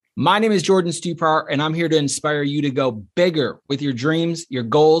My name is Jordan Stupar, and I'm here to inspire you to go bigger with your dreams, your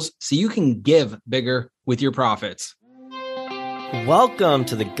goals, so you can give bigger with your profits. Welcome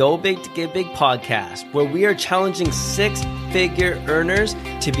to the Go Big to Give Big podcast, where we are challenging six-figure earners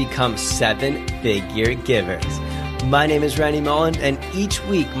to become seven-figure givers. My name is Randy Mullen, and each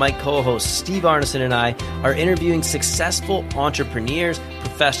week my co-host Steve Arneson and I are interviewing successful entrepreneurs,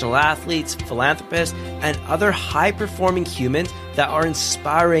 professional athletes, philanthropists, and other high-performing humans that are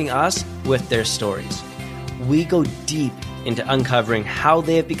inspiring us with their stories. We go deep into uncovering how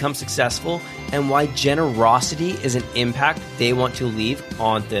they have become successful and why generosity is an impact they want to leave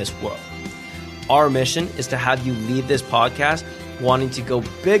on this world. Our mission is to have you leave this podcast wanting to go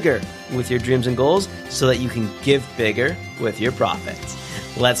bigger with your dreams and goals so that you can give bigger with your profits.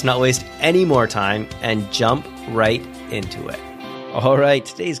 Let's not waste any more time and jump right into it. All right,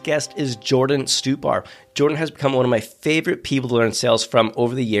 today's guest is Jordan Stupar. Jordan has become one of my favorite people to learn sales from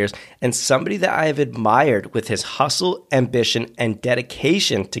over the years and somebody that I have admired with his hustle, ambition, and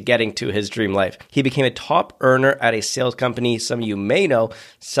dedication to getting to his dream life. He became a top earner at a sales company some of you may know,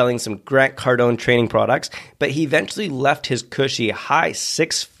 selling some Grant Cardone training products, but he eventually left his cushy, high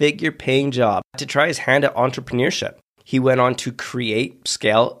six-figure paying job to try his hand at entrepreneurship. He went on to create,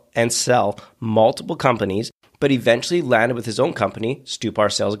 scale, and sell multiple companies, but eventually landed with his own company,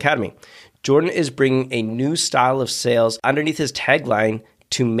 Stupar Sales Academy. Jordan is bringing a new style of sales underneath his tagline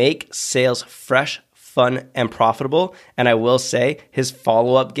to make sales fresh, fun, and profitable. And I will say his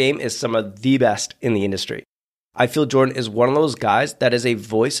follow-up game is some of the best in the industry. I feel Jordan is one of those guys that is a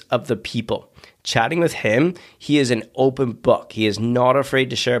voice of the people. Chatting with him, he is an open book. He is not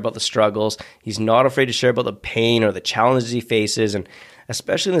afraid to share about the struggles. He's not afraid to share about the pain or the challenges he faces. And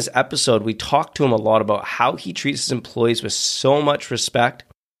especially in this episode, we talked to him a lot about how he treats his employees with so much respect,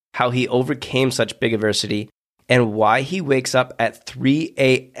 how he overcame such big adversity, and why he wakes up at 3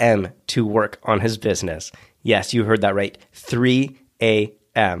 a.m. to work on his business. Yes, you heard that right, 3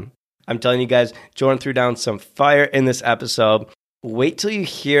 a.m. I'm telling you guys, Jordan threw down some fire in this episode. Wait till you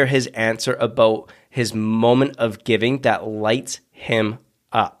hear his answer about his moment of giving that lights him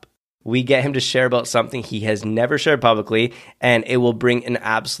up. We get him to share about something he has never shared publicly, and it will bring an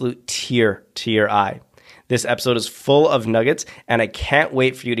absolute tear to your eye. This episode is full of nuggets, and I can't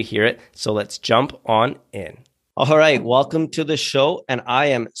wait for you to hear it, so let's jump on in. All right, welcome to the show, and I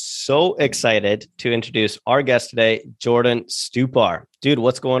am so excited to introduce our guest today, Jordan Stupar. Dude,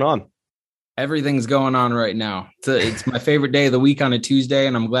 what's going on? Everything's going on right now. It's my favorite day of the week on a Tuesday,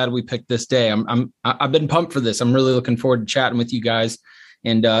 and I'm glad we picked this day. I've been pumped for this. I'm really looking forward to chatting with you guys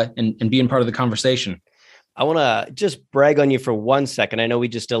and being part of the conversation. I want to just brag on you for 1 second. I know we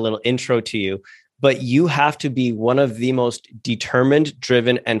just did a little intro to you, but you have to be one of the most determined,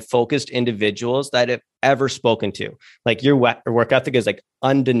 driven, and focused individuals that I've ever spoken to. Like your work ethic is like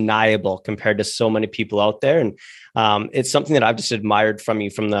undeniable compared to so many people out there. And it's something that I've just admired from you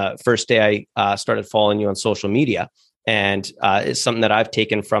from the first day I started following you on social media. And it's something that I've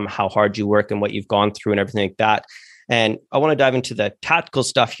taken from how hard you work and what you've gone through and everything like that. And I want to dive into the tactical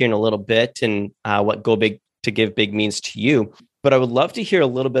stuff here in a little bit and what Go Big to Give Big means to you. But I would love to hear a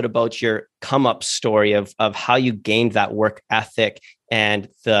little bit about your come up story of how you gained that work ethic and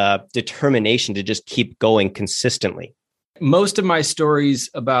the determination to just keep going consistently. Most of my stories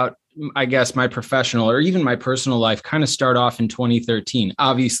about, I guess, my professional or even my personal life kind of start off in 2013.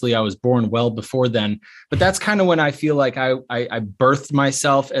 Obviously, I was born well before then, but that's kind of when I feel like I birthed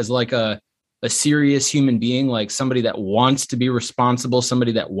myself as like a serious human being, like somebody that wants to be responsible,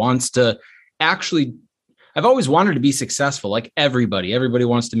 somebody that wants to actually, I've always wanted to be successful. Like everybody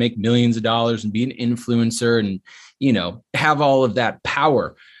wants to make millions of dollars and be an influencer and, have all of that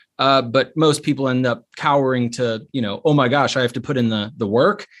power. But most people end up cowering to, oh my gosh, I have to put in the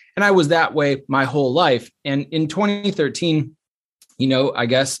work. And I was that way my whole life. And in 2013, I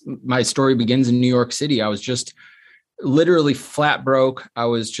guess my story begins in New York City. I was just literally flat broke. I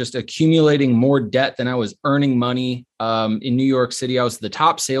was just accumulating more debt than I was earning money. In New York City, I was the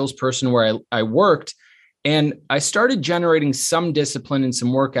top salesperson where I worked. And I started generating some discipline and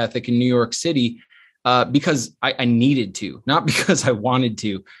some work ethic in New York City because I needed to, not because I wanted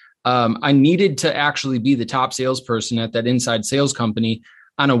to. I needed to actually be the top salesperson at that inside sales company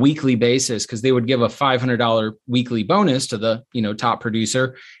on a weekly basis because they would give a $500 weekly bonus to the top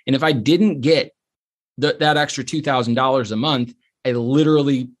producer. And if I didn't get that extra $2,000 a month, I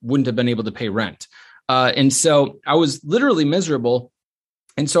literally wouldn't have been able to pay rent. And so I was literally miserable.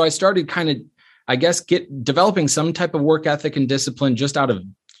 And so I started kind of, I guess, developing some type of work ethic and discipline just out of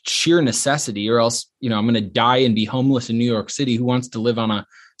sheer necessity, or else, I'm going to die and be homeless in New York City. Who wants to live on a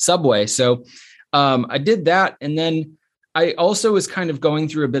subway? So I did that. And then I also was kind of going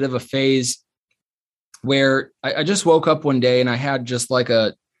through a bit of a phase where I just woke up one day and I had just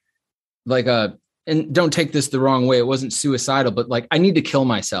and don't take this the wrong way, it wasn't suicidal, but like I need to kill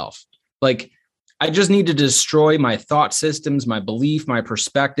myself. Like I just need to destroy my thought systems, my belief, my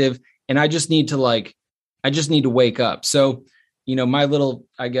perspective. And I just need to wake up. So, my little,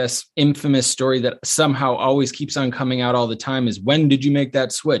 I guess, infamous story that somehow always keeps on coming out all the time is, when did you make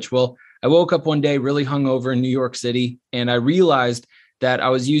that switch? Well, I woke up one day really hungover in New York City, and I realized that I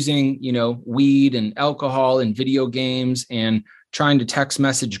was using, weed and alcohol and video games and trying to text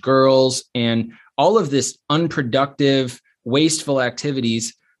message girls and all of this unproductive, wasteful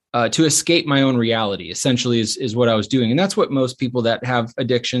activities to escape my own reality, essentially is what I was doing. And that's what most people that have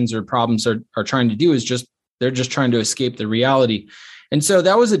addictions or problems are trying to do, is they're just trying to escape the reality. And so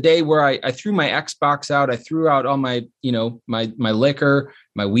that was a day where I threw my Xbox out. I threw out all my, my liquor,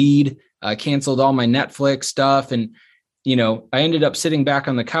 my weed, canceled all my Netflix stuff. And, I ended up sitting back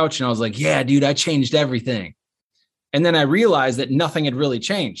on the couch and I was like, yeah, dude, I changed everything. And then I realized that nothing had really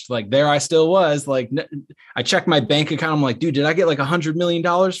changed. Like there I still was, like, I checked my bank account. I'm like, dude, did I get like $100 million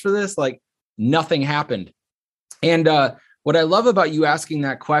for this? Like nothing happened. And what I love about you asking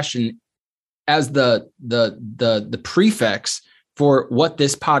that question as the prefix for what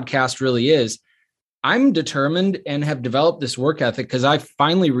this podcast really is, I'm determined and have developed this work ethic because I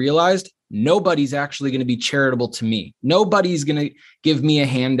finally realized nobody's actually going to be charitable to me. Nobody's going to give me a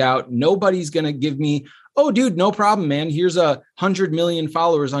handout. Nobody's going to give me, oh, dude, no problem, man. Here's 100 million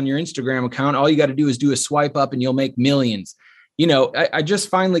followers on your Instagram account. All you got to do is do a swipe up and you'll make millions. I just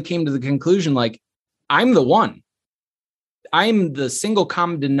finally came to the conclusion, like, I'm the one. I'm the single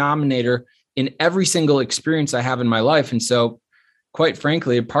common denominator in every single experience I have in my life. And so, quite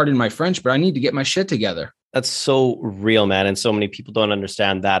frankly, pardon my French, but I need to get my shit together. That's so real, man. And so many people don't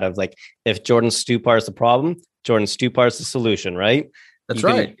understand that, of like, if Jordan Stupar is the problem, Jordan Stupar is the solution, right? That's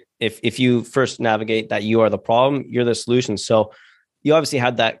right. If you first navigate that you are the problem, you're the solution. So you obviously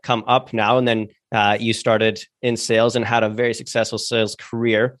had that come up now, and then you started in sales and had a very successful sales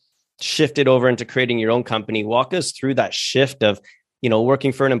career, shifted over into creating your own company. Walk us through that shift of,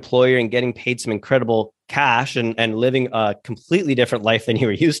 working for an employer and getting paid some incredible cash and living a completely different life than you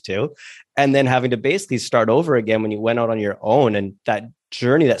were used to. And then having to basically start over again when you went out on your own, and that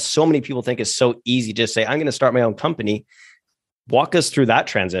journey that so many people think is so easy. Just say, I'm going to start my own company. Walk us through that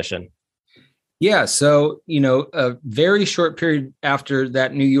transition. Yeah. So, a very short period after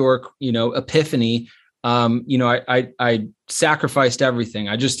that New York, epiphany, I sacrificed everything.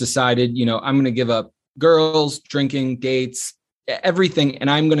 I just decided, I'm going to give up girls, drinking, dates, everything. And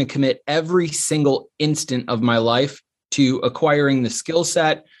I'm going to commit every single instant of my life to acquiring the skill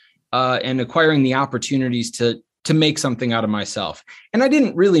set and acquiring the opportunities to make something out of myself. And I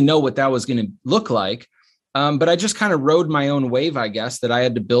didn't really know what that was going to look like. But I just kind of rode my own wave, I guess, that I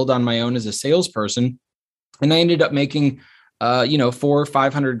had to build on my own as a salesperson. And I ended up making, $400,000 or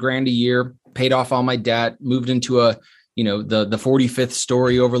 $500,000 a year, paid off all my debt, moved into the 45th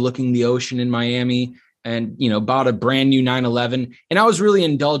story overlooking the ocean in Miami, and, bought a brand new 911. And I was really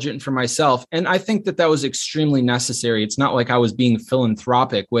indulgent for myself. And I think that was extremely necessary. It's not like I was being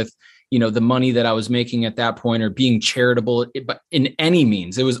philanthropic with, the money that I was making at that point, or being charitable, but in any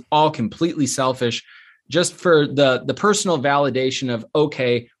means. It was all completely selfish, just for the personal validation of,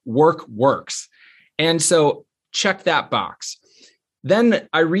 okay, work works. And so check that box. Then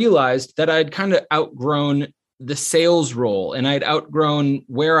I realized that I'd kind of outgrown the sales role, and I'd outgrown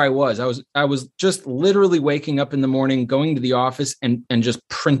where I was. I was just literally waking up in the morning, going to the office and just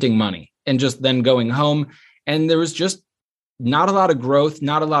printing money, and just then going home. And there was just not a lot of growth,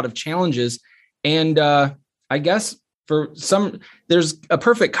 not a lot of challenges. And I guess there's a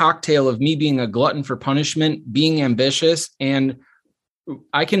perfect cocktail of me being a glutton for punishment, being ambitious, and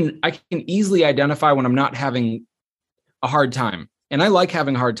I can easily identify when I'm not having a hard time. And I like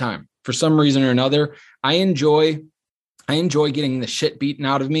having a hard time for some reason or another. I enjoy getting the shit beaten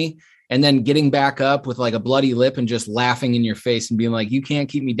out of me and then getting back up with like a bloody lip and just laughing in your face and being like, you can't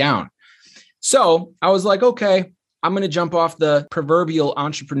keep me down. So I was like, okay, I'm going to jump off the proverbial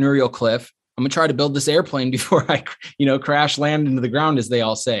entrepreneurial cliff. I'm going to try to build this airplane before I, crash land into the ground, as they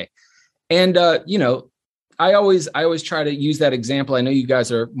all say. And, I always try to use that example. I know you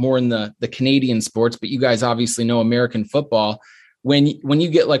guys are more in the Canadian sports, but you guys obviously know American football. When you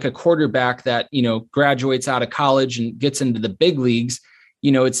get like a quarterback that, graduates out of college and gets into the big leagues,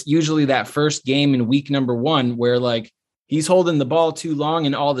 it's usually that first game in week number 1 where like he's holding the ball too long,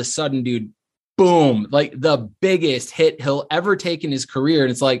 and all of a sudden, dude, boom, like the biggest hit he'll ever take in his career.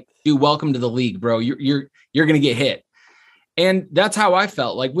 And it's like, dude, welcome to the league, bro. You're going to get hit. And that's how I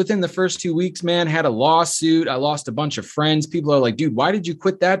felt. Like within the first 2 weeks, man, had a lawsuit. I lost a bunch of friends. People are like, dude, why did you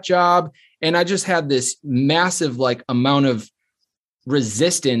quit that job? And I just had this massive like amount of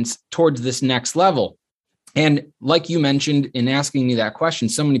resistance towards this next level. And like you mentioned in asking me that question,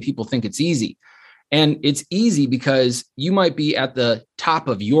 so many people think it's easy. And it's easy because you might be at the top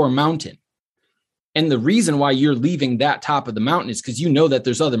of your mountain. And the reason why you're leaving that top of the mountain is because you know that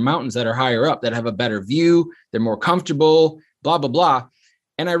there's other mountains that are higher up that have a better view. They're more comfortable, blah, blah, blah.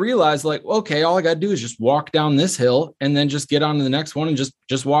 And I realized like, okay, all I got to do is just walk down this hill and then just get on to the next one and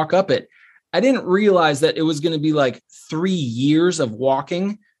just walk up it. I didn't realize that it was going to be like 3 years of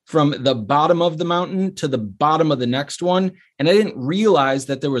walking from the bottom of the mountain to the bottom of the next one. And I didn't realize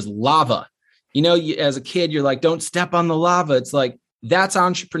that there was lava. You know, as a kid, you're like, don't step on the lava. It's like, that's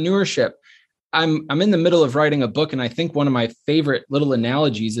entrepreneurship. I'm in the middle of writing a book, and I think one of my favorite little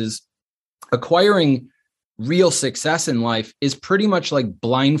analogies is acquiring real success in life is pretty much like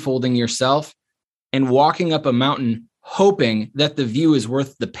blindfolding yourself and walking up a mountain, hoping that the view is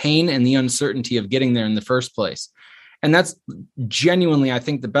worth the pain and the uncertainty of getting there in the first place. And that's genuinely, I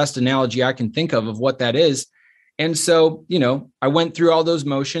think, the best analogy I can think of what that is. And so, you know, I went through all those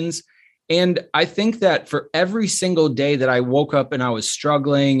motions. And I think that for every single day that I woke up and I was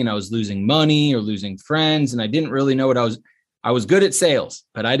struggling and I was losing money or losing friends, and I didn't really know what I was good at sales,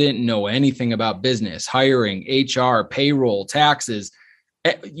 but I didn't know anything about business, hiring, HR, payroll, taxes,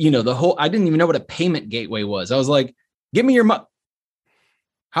 you know, I didn't even know what a payment gateway was. I was like, give me your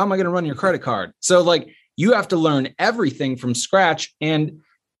how am I going to run your credit card? So like, you have to learn everything from scratch. And,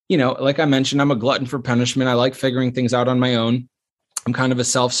 you know, like I mentioned, I'm a glutton for punishment. I like figuring things out on my own. I'm kind of a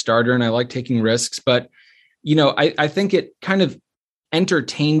self-starter and I like taking risks, but, you know, I think it kind of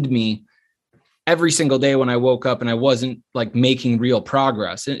entertained me every single day when I woke up and I wasn't like making real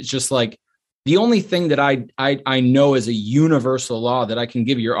progress. And it's just like, the only thing that I know as a universal law that I can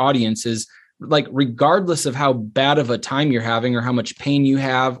give your audience is like, regardless of how bad of a time you're having or how much pain you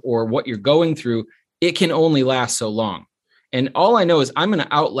have or what you're going through, it can only last so long. And all I know is I'm going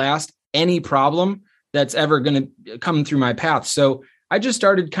to outlast any problem that's ever going to come through my path. So I just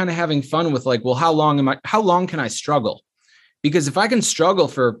started kind of having fun with like, well, how long can I struggle? Because if I can struggle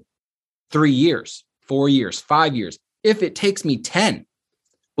for 3 years, 4 years, 5 years, if it takes me 10,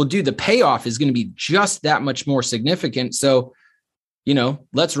 well, dude, the payoff is going to be just that much more significant. So, you know,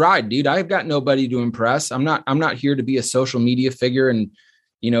 let's ride, dude. I've got nobody to impress. I'm not here to be a social media figure and,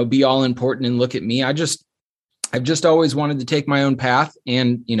 you know, be all important and look at me. I've just always wanted to take my own path.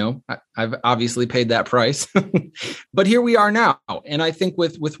 And, you know, I've obviously paid that price, but here we are now. And I think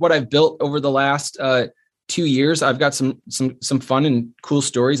with what I've built over the last 2 years, I've got some fun and cool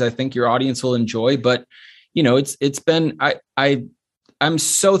stories I think your audience will enjoy. But, you know, it's been, I'm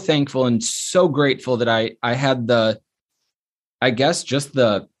so thankful and so grateful that I had the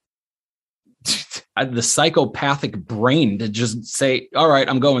psychopathic brain to just say, all right,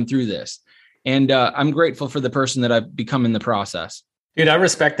 I'm going through this. And I'm grateful for the person that I've become in the process. Dude, I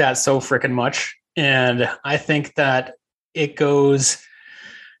respect that so freaking much. And I think that it goes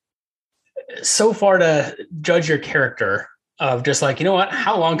so far to judge your character of just like, you know what,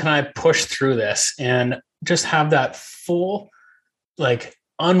 how long can I push through this and just have that full, like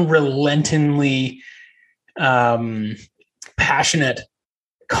unrelentingly passionate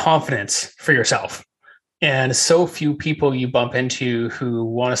confidence for yourself. And so few people you bump into who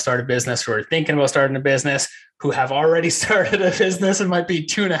want to start a business or are thinking about starting a business, who have already started a business and might be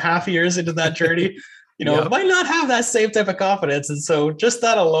 2.5 years into that journey, you know, might not have that same type of confidence. And so just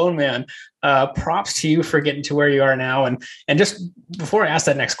that alone, man, props to you for getting to where you are now. And just before I ask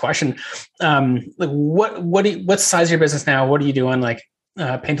that next question, like what's the size of your business now? What are you doing? Like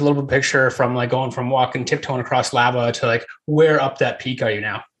paint a little bit picture from like going from walking, tiptoeing across lava to like where up that peak are you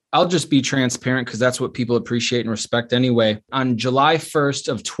now? I'll just be transparent because that's what people appreciate and respect anyway. On July 1st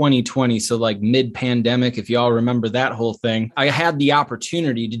of 2020, so like mid-pandemic, if y'all remember that whole thing, I had the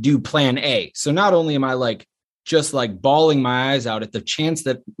opportunity to do plan A. So not only am I like just like bawling my eyes out at the chance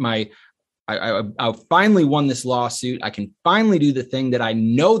that I finally won this lawsuit, I can finally do the thing that I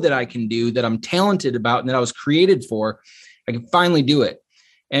know that I can do, that I'm talented about and that I was created for, I can finally do it.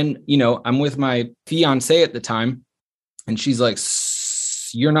 And, you know, I'm with my fiance at the time and she's like,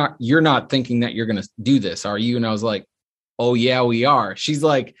 you're not thinking that you're going to do this, are you? And I was like, oh yeah, we are. She's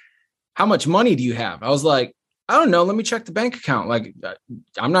like, how much money do you have? I was like, I don't know. Let me check the bank account. Like,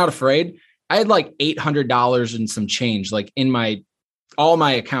 I'm not afraid. I had like $800 and some change, like in all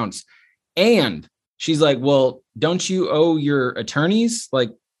my accounts. And she's like, well, don't you owe your attorneys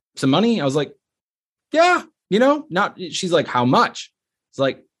like some money? I was like, yeah, you know, not, she's like, how much? It's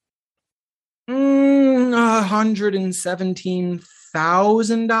like,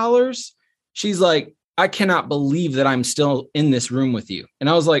 $117,000. She's like, I cannot believe that I'm still in this room with you. And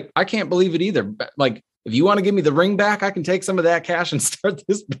I was like, I can't believe it either. But like, if you want to give me the ring back, I can take some of that cash and start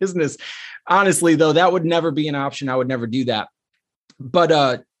this business. Honestly, though, that would never be an option. I would never do that. But,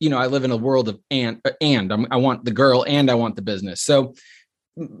 I live in a world of I want the girl and I want the business. So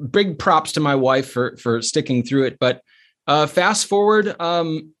big props to my wife for sticking through it. But fast forward,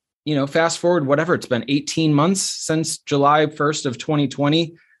 whatever, it's been 18 months since July 1st of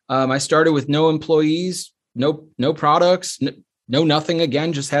 2020. I started with no employees, no products, no nothing.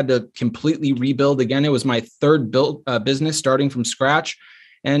 Again, just had to completely rebuild again. It was my third business starting from scratch.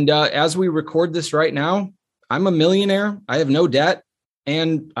 And as we record this right now, I'm a millionaire. I have no debt.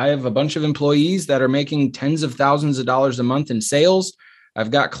 And I have a bunch of employees that are making tens of thousands of dollars a month in sales. I've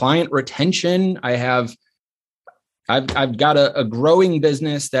got client retention. I've got a growing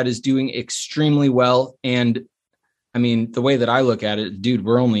business that is doing extremely well. And I mean, the way that I look at it, dude,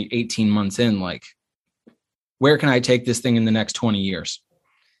 we're only 18 months in. Like, where can I take this thing in the next 20 years?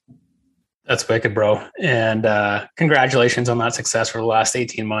 That's wicked, bro. And congratulations on that success for the last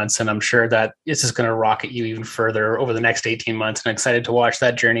 18 months. And I'm sure that it's just going to rocket you even further over the next 18 months. And I'm excited to watch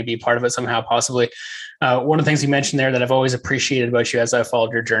that journey, be part of it somehow, possibly. One of the things you mentioned there that I've always appreciated about you as I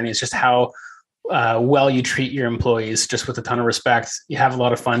followed your journey is just how well you treat your employees, just with a ton of respect. You have a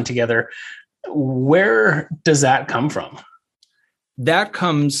lot of fun together. Where does that come from? That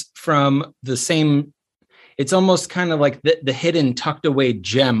comes from the same. It's almost kind of like the hidden tucked away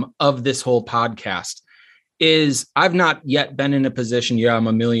gem of this whole podcast is I've not yet been in a position. Yeah, I'm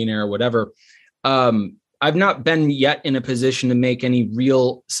a millionaire or whatever. I've not been yet in a position to make any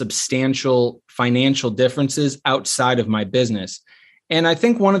real substantial financial differences outside of my business. And I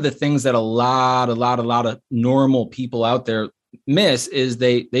think one of the things that a lot of normal people out there miss is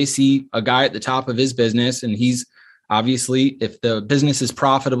they see a guy at the top of his business, and he's obviously, if the business is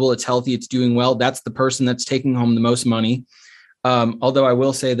profitable, it's healthy, it's doing well, that's the person that's taking home the most money. Although I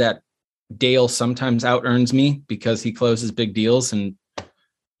will say that Dale sometimes out earns me because he closes big deals, and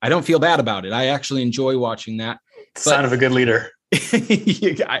I don't feel bad about it. I actually enjoy watching that. Sign of a good leader.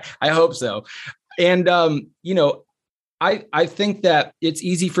 I hope so. And, I think that it's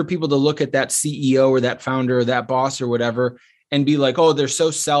easy for people to look at that CEO or that founder or that boss or whatever and be like, oh, they're so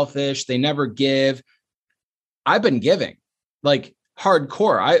selfish. They never give. I've been giving like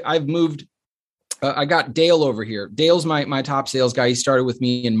hardcore. I've moved. I got Dale over here. Dale's my top sales guy. He started with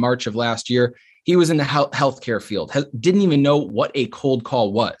me in March of last year. He was in the healthcare field, didn't even know what a cold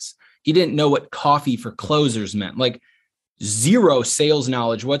call was. He didn't know what coffee for closers meant, like zero sales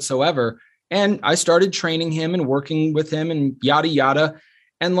knowledge whatsoever. And I started training him and working with him and yada, yada.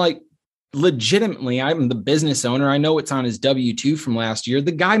 And like, legitimately, I'm the business owner. I know it's on his W-2 from last year.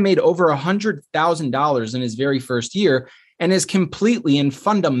 The guy made over $100,000 in his very first year and has completely and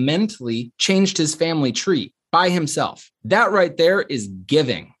fundamentally changed his family tree by himself. That right there is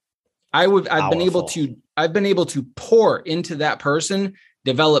giving. I've been able to pour into that person,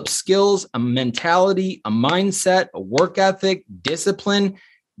 develop skills, a mentality, a mindset, a work ethic, discipline.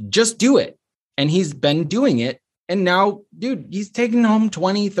 Just do it. And he's been doing it. And now, dude, he's taking home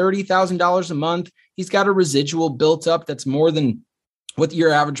 $20,000, $30,000 a month. He's got a residual built up that's more than what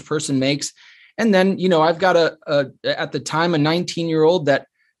your average person makes. And then, I've got at the time, a 19-year-old that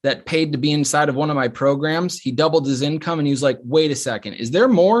paid to be inside of one of my programs. He doubled his income and he was like, wait a second, is there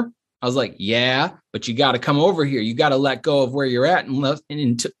more? I was like, yeah, but you got to come over here. You got to let go of where you're at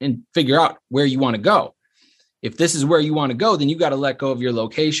and figure out where you want to go. If this is where you want to go, then you got to let go of your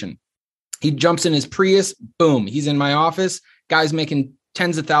location. He jumps in his Prius, boom, he's in my office. Guy's making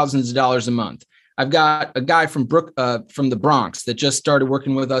tens of thousands of dollars a month. I've got a guy from the Bronx that just started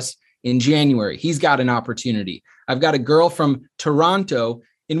working with us in January. He's got an opportunity. I've got a girl from Toronto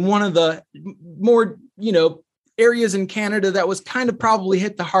in one of the more, areas in Canada that was kind of probably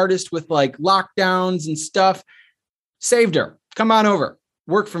hit the hardest with like lockdowns and stuff. Saved her. Come on over.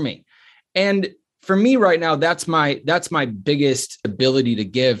 Work for me. And for me right now, that's my biggest ability to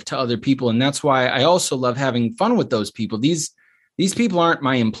give to other people. And that's why I also love having fun with those people. These people aren't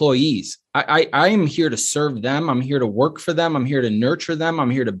my employees. I am here to serve them. I'm here to work for them. I'm here to nurture them. I'm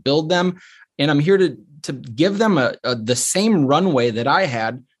here to build them. And I'm here to give them the same runway that I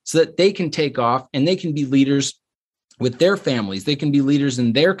had so that they can take off and they can be leaders with their families. They can be leaders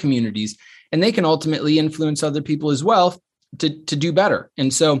in their communities, and they can ultimately influence other people as well to do better.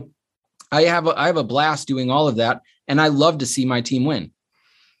 And so I have a blast doing all of that, and I love to see my team win.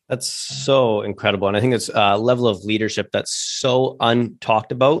 That's so incredible. And I think it's a level of leadership that's so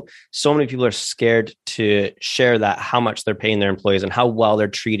untalked about. So many people are scared to share that, how much they're paying their employees and how well they're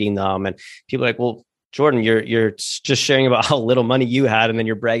treating them. And people are like, well, Jordan, you're just sharing about how little money you had, and then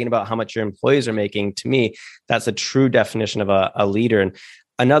you're bragging about how much your employees are making. To me, that's a true definition of a leader. And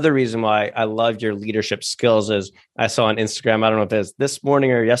another reason why I love your leadership skills is I saw on Instagram, I don't know if it was this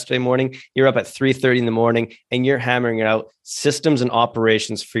morning or yesterday morning, you're up at 3:30 in the morning and you're hammering out systems and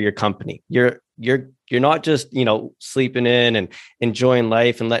operations for your company. You're not just, sleeping in and enjoying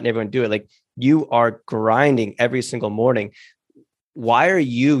life and letting everyone do it. Like, you are grinding every single morning. Why are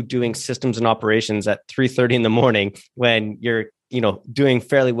you doing systems and operations at 3:30 in the morning when you're, doing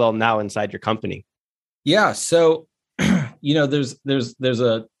fairly well now inside your company? Yeah. So, there's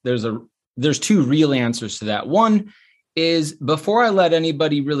two real answers to that. One is, before I let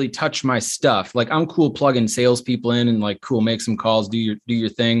anybody really touch my stuff, like, I'm cool plugging salespeople in and like, cool, make some calls, do your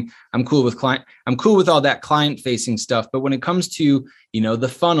thing. I'm cool with all that client facing stuff. But when it comes to, the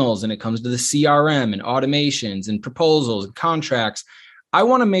funnels, and it comes to the CRM and automations and proposals and contracts, I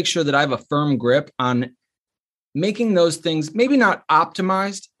want to make sure that I have a firm grip on making those things, maybe not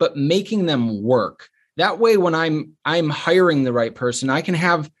optimized, but making them work. That way, when I'm hiring the right person, I can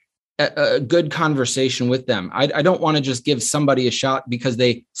have a good conversation with them. I don't want to just give somebody a shot because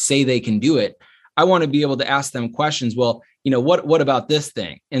they say they can do it. I want to be able to ask them questions. Well, what about this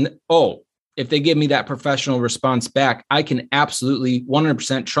thing? And if they give me that professional response back, I can absolutely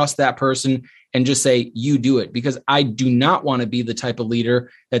 100% trust that person and just say, you do it, because I do not want to be the type of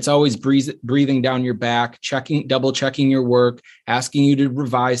leader that's always breathing down your back, double checking your work, asking you to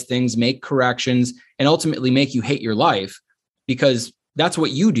revise things, make corrections, and ultimately make you hate your life, because that's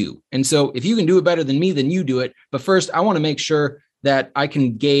what you do. And so if you can do it better than me, then you do it. But first, I want to make sure that I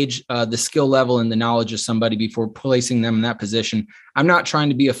can gauge the skill level and the knowledge of somebody before placing them in that position. I'm not trying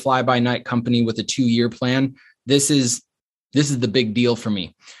to be a fly-by-night company with a 2-year plan. This is the big deal for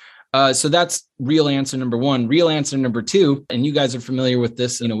me. So that's real answer number one. Real answer number two, and you guys are familiar with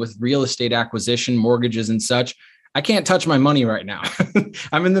this, with real estate acquisition, mortgages and such. I can't touch my money right now.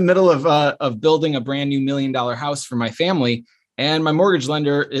 I'm in the middle of building a brand new $1 million house for my family. And my mortgage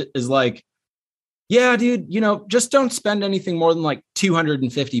lender is like, yeah, dude, just don't spend anything more than like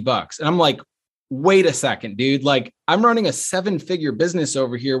 $250. And I'm like, wait a second, dude. Like, I'm running a 7-figure business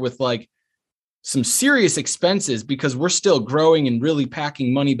over here with like some serious expenses because we're still growing and really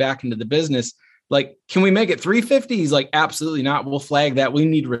packing money back into the business. Like, can we make it 350? He's like, absolutely not. We'll flag that. We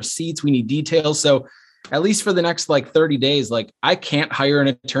need receipts. We need details. So at least for the next like 30 days, like, I can't hire an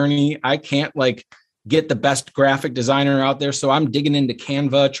attorney. I can't like get the best graphic designer out there. So I'm digging into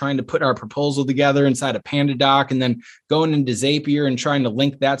Canva, trying to put our proposal together inside of PandaDoc, and then going into Zapier and trying to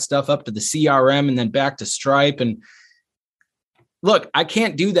link that stuff up to the CRM and then back to Stripe. And look, I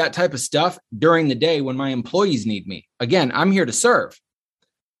can't do that type of stuff during the day when my employees need me. Again, I'm here to serve.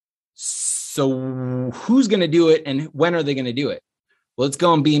 So who's going to do it and when are they going to do it? Well, it's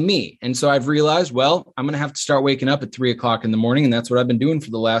going to be me. And so I've realized, well, I'm going to have to start waking up at 3:00 in the morning. And that's what I've been doing for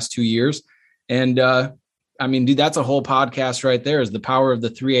the last 2 years. And dude, that's a whole podcast right there, is the power of the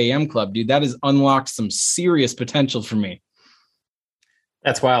 3 a.m. club, dude. That has unlocked some serious potential for me.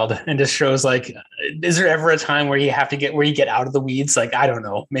 That's wild. And just shows like, is there ever a time where you get out of the weeds? Like, I don't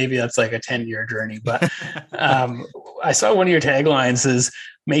know, maybe that's like a 10-year journey, but I saw one of your taglines is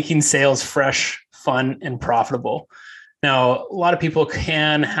making sales fresh, fun, and profitable. Now, a lot of people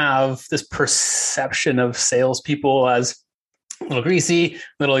can have this perception of salespeople as a little greasy, a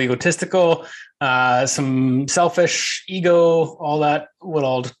little egotistical, some selfish ego, all that, what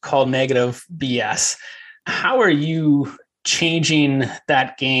I'll call negative BS. How are you changing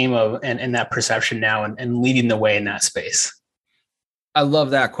that game and that perception now and leading the way in that space? I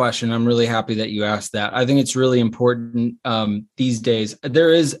love that question. I'm really happy that you asked that. I think it's really important these days.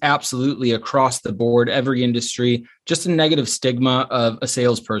 There is absolutely across the board, every industry, just a negative stigma of a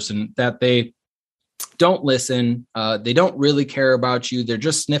salesperson, that they don't listen. They don't really care about you. They're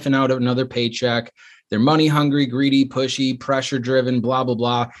just sniffing out another paycheck. They're money hungry, greedy, pushy, pressure driven, blah, blah,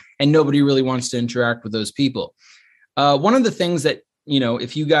 blah. And nobody really wants to interact with those people. One of the things that,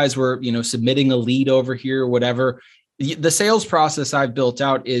 if you guys were, submitting a lead over here or whatever, the sales process I've built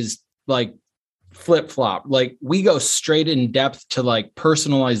out is like flip flop. Like, we go straight in depth to like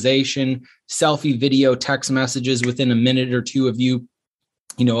personalization, selfie video, text messages within a minute or two of you,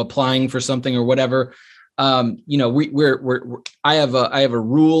 applying for something or whatever. I have a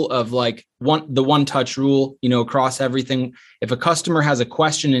rule of like the one touch rule, across everything. If a customer has a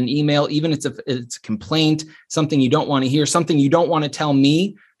question in email, even if it's a complaint, something you don't want to hear, something you don't want to tell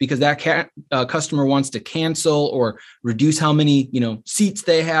me because that customer wants to cancel or reduce how many, seats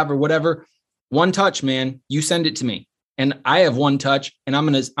they have or whatever, one touch, man, you send it to me and I have one touch and I'm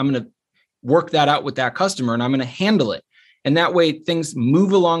going to work that out with that customer and I'm going to handle it. And that way things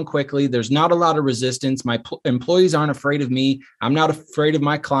move along quickly. There's not a lot of resistance. My employees aren't afraid of me. I'm not afraid of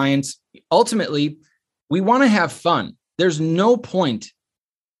my clients. Ultimately, we want to have fun. There's no point,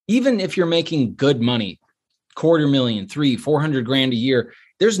 even if you're making good money, $250,000, $300,000-$400,000 a year,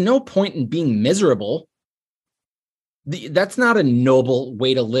 there's no point in being miserable. That's not a noble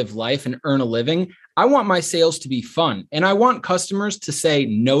way to live life and earn a living. I want my sales to be fun. And I want customers to say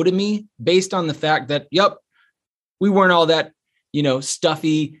no to me based on the fact that, yep, we weren't all that,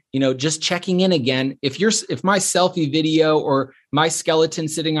 stuffy, just checking in again. If my selfie video or my skeleton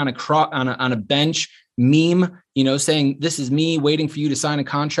sitting on a bench meme, saying this is me waiting for you to sign a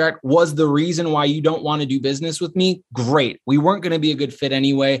contract was the reason why you don't want to do business with me, great. We weren't going to be a good fit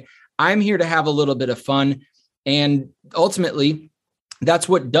anyway. I'm here to have a little bit of fun. And ultimately, that's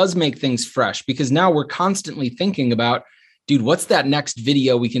what does make things fresh, because now we're constantly thinking about, dude, what's that next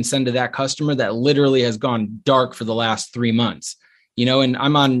video we can send to that customer that literally has gone dark for the last 3 months? And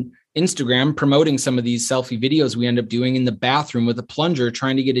I'm on Instagram promoting some of these selfie videos we end up doing in the bathroom with a plunger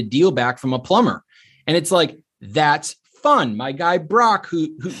trying to get a deal back from a plumber. And it's like, that's fun. My guy, Brock,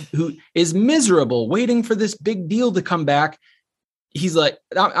 who is miserable waiting for this big deal to come back. He's like,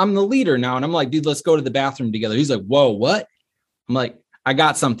 I'm the leader now. And I'm like, dude, let's go to the bathroom together. He's like, whoa, what? I'm like, I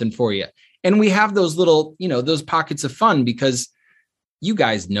got something for you. And we have those little, those pockets of fun, because you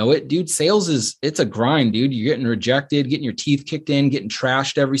guys know it, dude. Sales it's a grind, dude. You're getting rejected, getting your teeth kicked in, getting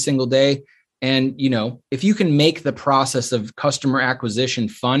trashed every single day. And, if you can make the process of customer acquisition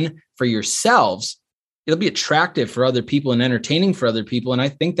fun for yourselves, it'll be attractive for other people and entertaining for other people. And I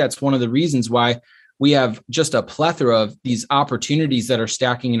think that's one of the reasons why we have just a plethora of these opportunities that are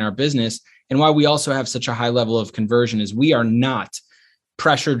stacking in our business, and why we also have such a high level of conversion is we are not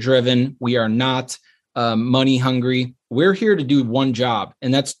pressure driven. We are not money hungry. We're here to do one job,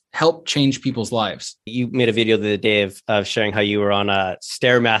 and that's help change people's lives. You made a video the other day of sharing how you were on a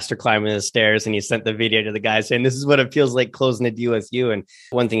Stairmaster climbing the stairs, and you sent the video to the guy saying, this is what it feels like closing a deal with you. And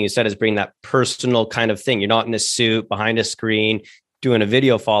one thing you said is bring that personal kind of thing. You're not in a suit behind a screen doing a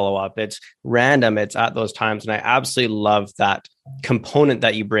video follow-up. It's random. It's at those times. And I absolutely love that component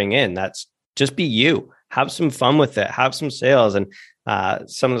that you bring in. That's just be you, have some fun with it, have some sales. And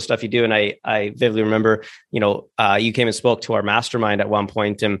some of the stuff you do. And I vividly remember, you came and spoke to our mastermind at one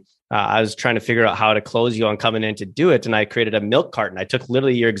point, and I was trying to figure out how to close you on coming in to do it. And I created a milk carton. I took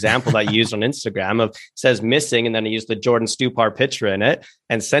literally your example that you used on Instagram of says missing. And then I used the Jordan Stupar picture in it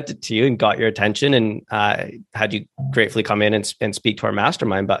and sent it to you and got your attention, and had you gratefully come in and speak to our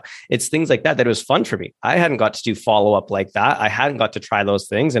mastermind. But it's things like that it was fun for me. I hadn't got to do follow-up like that. I hadn't got to try those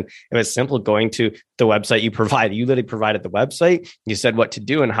things. And it was simple going to the website you provided. You literally provided the website. You said what to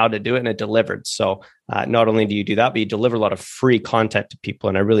do and how to do it, and it delivered. So not only do you do that, but you deliver a lot of free content to people.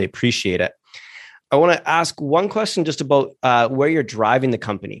 And I really appreciate it. I want to ask one question just about where you're driving the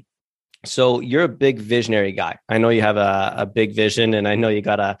company. So you're a big visionary guy. I know you have a big vision, and I know you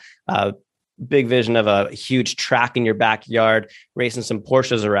got a big vision of a huge track in your backyard, racing some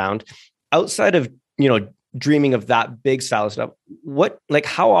Porsches around. Outside of, dreaming of that big style stuff,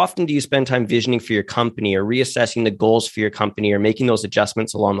 how often do you spend time visioning for your company, or reassessing the goals for your company, or making those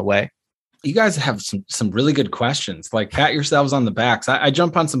adjustments along the way? You guys have some really good questions. Like, pat yourselves on the backs. I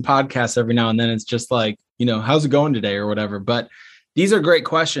jump on some podcasts every now and then. It's just like, how's it going today or whatever. But these are great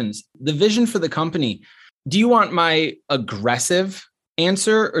questions. The vision for the company. Do you want my aggressive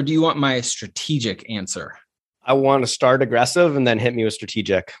answer, or do you want my strategic answer? I want to start aggressive and then hit me with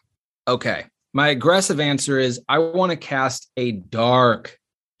strategic. Okay. My aggressive answer is I want to cast a dark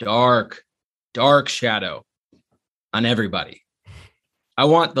shadow on everybody. I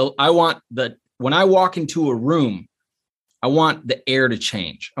want the when I walk into a room, I want the air to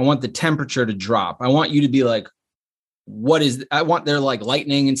change. I want the temperature to drop. I want you to be like, I want there like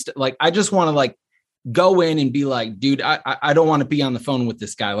lightning and stuff. Like, I just want to like go in and be like, dude, I don't want to be on the phone with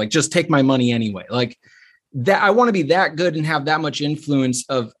this guy. Like, just take my money anyway. Like that. I want to be that good and have that much influence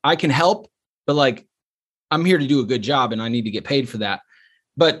of I can help, but like, I'm here to do a good job and I need to get paid for that.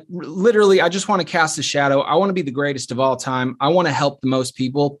 But literally, I just want to cast a shadow. I want to be the greatest of all time. I want to help the most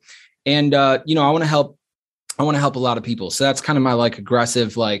people. And, I want to help a lot of people. So that's kind of my like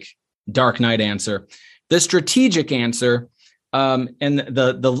aggressive, like dark knight answer. The strategic answer, and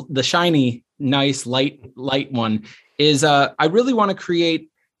the shiny, nice, light one is, I really want to create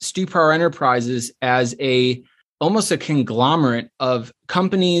Stupar Enterprises as almost a conglomerate of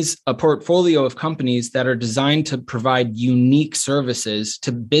companies, a portfolio of companies that are designed to provide unique services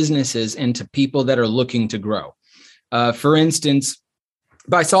to businesses and to people that are looking to grow. For instance,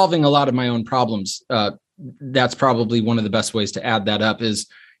 by solving a lot of my own problems, that's probably one of the best ways to add that up is,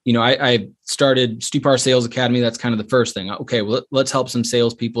 I started Stupar Sales Academy. That's kind of the first thing. Okay, well, let's help some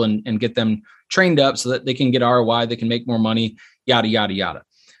salespeople and get them trained up so that they can get ROI, they can make more money, yada, yada, yada.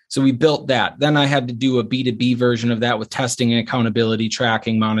 So we built that. Then I had to do a B2B version of that with testing and accountability,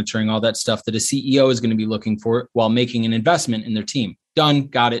 tracking, monitoring, all that stuff that a CEO is going to be looking for while making an investment in their team. Done,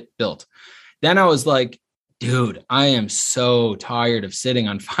 got it, built. Then I was like, dude, I am so tired of sitting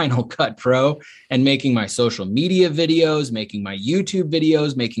on Final Cut Pro and making my social media videos, making my YouTube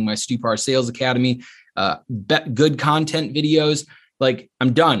videos, making my Stupar Sales Academy, good content videos. Like,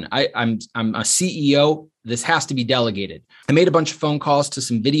 I'm done. I'm a CEO. This has to be delegated. I made a bunch of phone calls to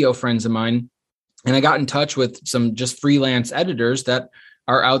some video friends of mine, and I got in touch with some just freelance editors that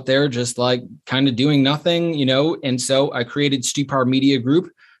are out there just like kind of doing nothing, And so I created Stupar Media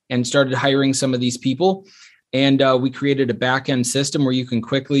Group and started hiring some of these people. And we created a back-end system where you can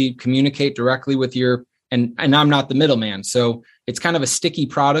quickly communicate directly with and I'm not the middleman. So it's kind of a sticky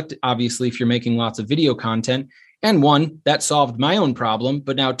product, obviously, if you're making lots of video content. And one, that solved my own problem.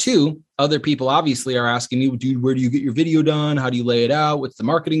 But now two, other people obviously are asking me, dude, where do you get your video done? How do you lay it out? What's the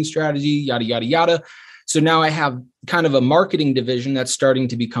marketing strategy? Yada, yada, yada. So now I have kind of a marketing division that's starting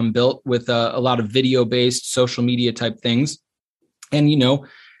to become built with a lot of video-based social media type things. And,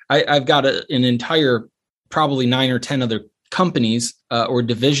 I've got an entire probably 9 or 10 other companies or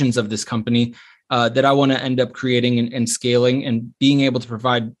divisions of this company that I want to end up creating and scaling and being able to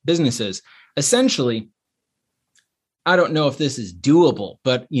provide businesses. Essentially, I don't know if this is doable,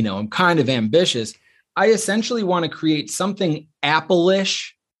 but I'm kind of ambitious. I essentially want to create something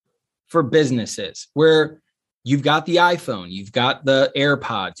Apple-ish for businesses where you've got the iPhone, you've got the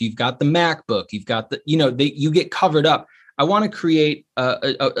AirPods, you've got the MacBook, you've got you get covered up. I want to create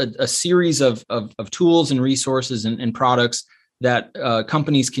a series of tools and resources and products that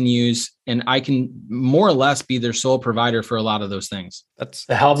companies can use, and I can more or less be their sole provider for a lot of those things. That's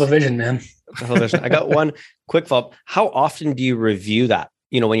a hell of a vision, man. That's a hell of a vision. I got one quick follow-up. How often do you review that?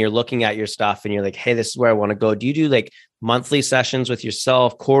 When you're looking at your stuff and you're like, hey, this is where I want to go. Do you do like monthly sessions with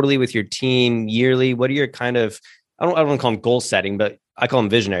yourself, quarterly with your team, yearly? What are your kind of, I don't want to call them goal setting, but I call them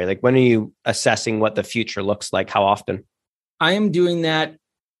visionary. Like, when are you assessing what the future looks like? How often? I am doing that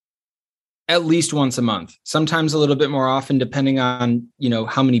at least once a month, sometimes a little bit more often, depending on,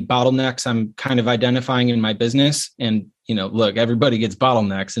 how many bottlenecks I'm kind of identifying in my business. And, look, everybody gets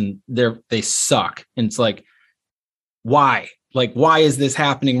bottlenecks and they suck. And it's like, why? Like, why is this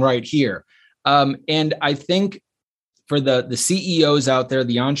happening right here? And I think for the CEOs out there,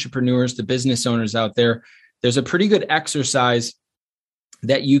 the entrepreneurs, the business owners out there, there's a pretty good exercise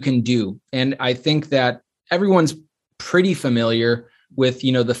that you can do. And I think that everyone's pretty familiar with,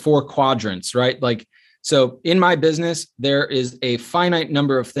 the 4 quadrants, right? Like, so in my business, there is a finite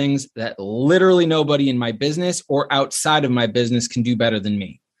number of things that literally nobody in my business or outside of my business can do better than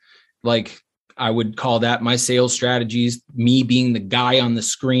me. Like, I would call that my sales strategies, me being the guy on the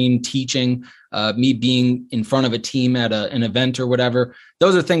screen teaching, me being in front of a team at an event or whatever.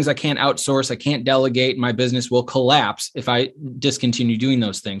 Those are things I can't outsource. I can't delegate. My business will collapse if I discontinue doing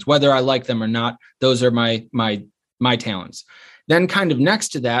those things, whether I like them or not. Those are my talents. Then kind of next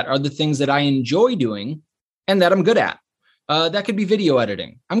to that are the things that I enjoy doing and that I'm good at. That could be video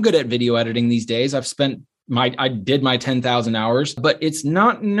editing. I'm good at video editing these days. I did my 10,000 hours, but it's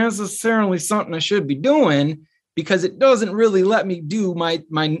not necessarily something I should be doing because it doesn't really let me do my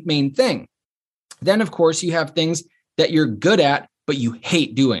main thing. Then, of course, you have things that you're good at, but you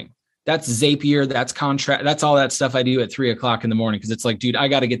hate doing. That's Zapier, that's contract, that's all that stuff I do at 3:00 in the morning. Cause it's like, dude, I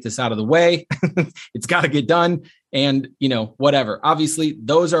got to get this out of the way. It's got to get done. And whatever, obviously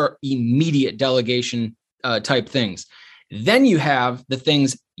those are immediate delegation type things. Then you have the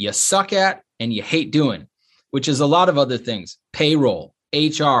things you suck at and you hate doing, which is a lot of other things: payroll,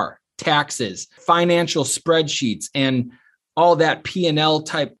 HR, taxes, financial spreadsheets, and all that P&L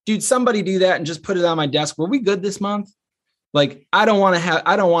type. Dude, somebody do that and just put it on my desk. Were we good this month? Like, I don't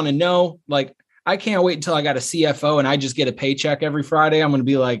want to know. Like, I can't wait until I got a CFO and I just get a paycheck every Friday. I'm going to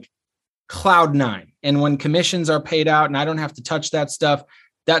be like cloud 9. And when commissions are paid out and I don't have to touch that's stuff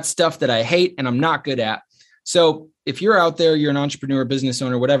that I hate and I'm not good at. So if you're out there, you're an entrepreneur, business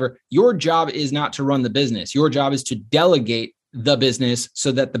owner, whatever, your job is not to run the business. Your job is to delegate the business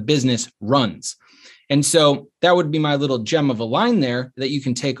so that the business runs. And so that would be my little gem of a line there that you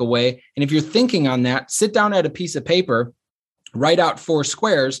can take away. And if you're thinking on that, sit down at a piece of paper, write out 4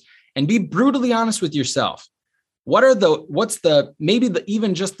 squares, and be brutally honest with yourself. Even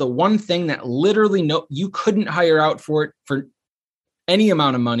just the one thing that literally you couldn't hire out for it for any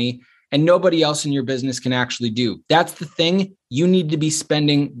amount of money and nobody else in your business can actually do. That's the thing you need to be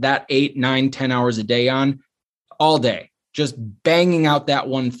spending that 8, 9, 10 hours a day on all day. just banging out that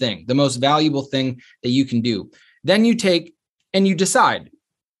one thing, the most valuable thing that you can do. Then you take and you decide,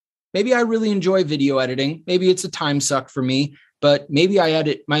 maybe I really enjoy video editing. Maybe it's a time suck for me, but maybe I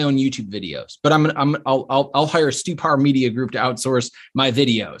edit my own YouTube videos, but I'll hire Stupar Media Group to outsource my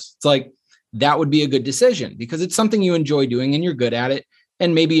videos. It's like, that would be a good decision because it's something you enjoy doing and you're good at it.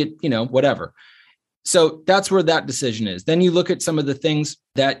 And maybe it, whatever. So that's where that decision is. Then you look at some of the things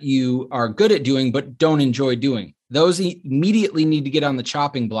that you are good at doing, but don't enjoy doing. Those immediately need to get on the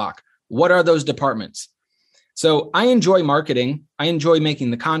chopping block. What are those departments? So I enjoy marketing. I enjoy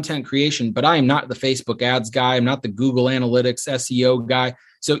making the content creation, but I am not the Facebook ads guy. I'm not the Google Analytics SEO guy.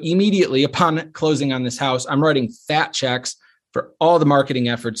 So immediately upon closing on this house, I'm writing fat checks for all the marketing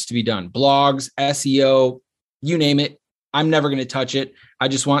efforts to be done. Blogs, SEO, you name it. I'm never going to touch it. I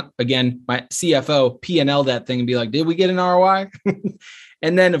just want, again, my CFO P&L that thing and be like, did we get an ROI?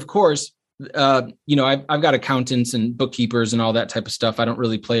 And then, of course, I've got accountants and bookkeepers and all that type of stuff. I don't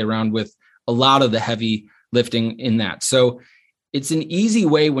really play around with a lot of the heavy lifting in that. So it's an easy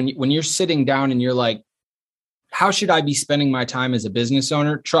way when you're sitting down and you're like, how should I be spending my time as a business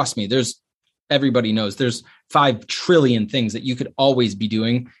owner? Trust me, everybody knows there's 5 trillion things that you could always be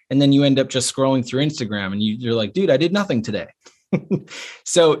doing. And then you end up just scrolling through Instagram and you're like, dude, I did nothing today.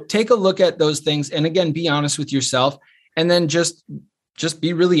 So take a look at those things. And again, be honest with yourself and then just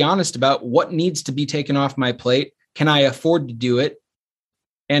be really honest about what needs to be taken off my plate. Can I afford to do it?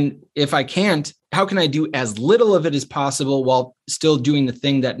 And if I can't, how can I do as little of it as possible while still doing the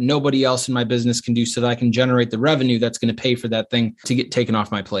thing that nobody else in my business can do so that I can generate the revenue that's going to pay for that thing to get taken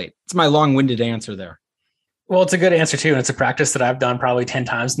off my plate? It's my long-winded answer there. Well, it's a good answer too. And it's a practice that I've done probably 10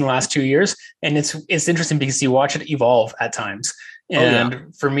 times in the last 2 years. And it's interesting because you watch it evolve at times.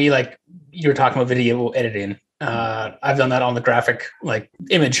 And for me, like you were talking about video editing, I've done that on the graphic, like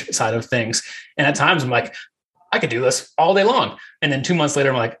image side of things. And at times I'm like, I could do this all day long. And then 2 months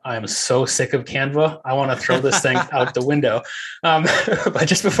later, I'm like, I am so sick of Canva. I want to throw this thing out the window. But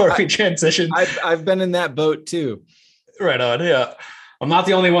just before we transition, I've been in that boat too. Right on. Yeah. I'm not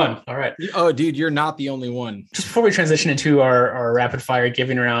the only one. All right. Oh, dude, you're not the only one. Just before we transition into our rapid fire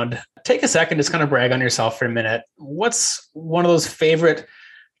giving round, take a second, just kind of brag on yourself for a minute. What's one of those favorite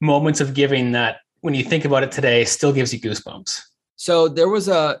moments of giving that when you think about it today still gives you goosebumps? So there was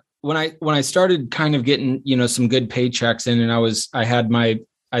when I started kind of getting, some good paychecks in and I had my,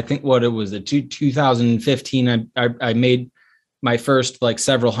 I think what it was, 2015, I made my first like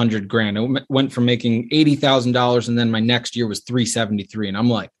several hundred grand. I went from making $80,000 and then my next year was 373. And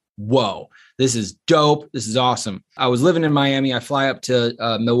I'm like, whoa, this is dope. This is awesome. I was living in Miami. I fly up to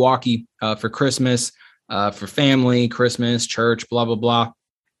Milwaukee for Christmas, for family, Christmas, church, blah, blah, blah.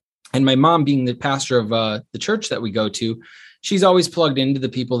 And my mom, being the pastor of the church that we go to, she's always plugged into the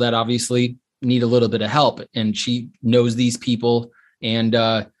people that obviously need a little bit of help. And she knows these people. And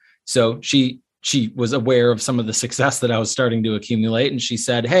so she was aware of some of the success that I was starting to accumulate. And she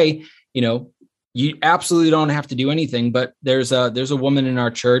said, hey, you absolutely don't have to do anything, but there's a woman in our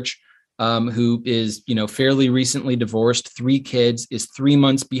church who is, fairly recently divorced, 3 kids, is 3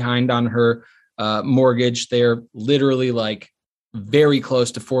 months behind on her mortgage. They're literally like very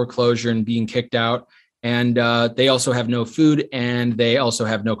close to foreclosure and being kicked out. And they also have no food and they also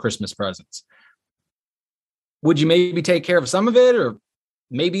have no Christmas presents. Would you maybe take care of some of it or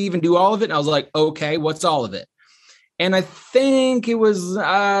maybe even do all of it? And I was like, okay, what's all of it? And I think it was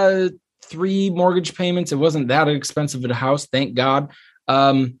 3 mortgage payments. It wasn't that expensive at a house, thank God.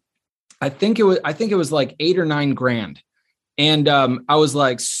 I think it was like 8 or 9 grand. And I was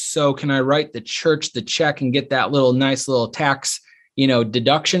like, so can I write the church the check and get that nice little tax,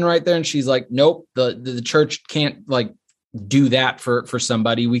 deduction right there? And she's like, nope, the church can't like do that for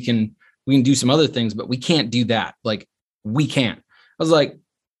somebody. We can do some other things, but we can't do that. Like we can't. I was like,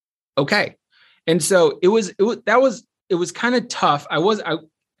 okay. And so it was kind of tough. I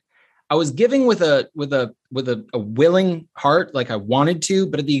was giving with a willing heart, like I wanted to,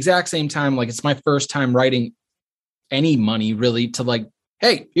 but at the exact same time, like it's my first time writing any money really to like,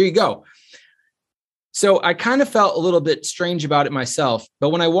 hey, here you go. So I kind of felt a little bit strange about it myself. But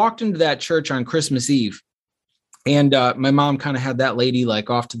when I walked into that church on Christmas Eve and my mom kind of had that lady like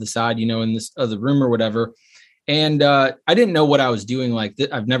off to the side, in this other room or whatever. And I didn't know what I was doing. Like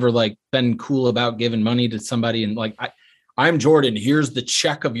I've never like been cool about giving money to somebody. And like, I'm Jordan, here's the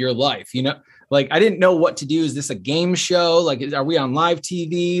check of your life. Like I didn't know what to do. Is this a game show? Like, are we on live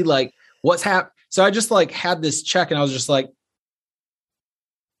TV? Like what's happening? So I just like had this check and I was just like,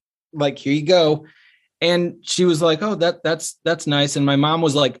 here you go. And she was like, oh, that's nice. And my mom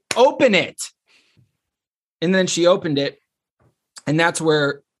was like, open it. And then she opened it. And that's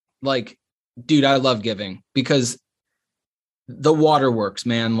where like, dude, I love giving because the waterworks,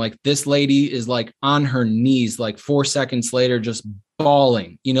 man. Like this lady is like on her knees, like 4 seconds later, just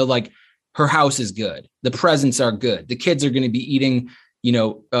bawling, like her house is good. The presents are good. The kids are going to be eating,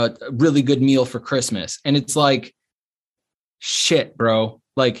 a really good meal for Christmas. And it's like, shit, bro.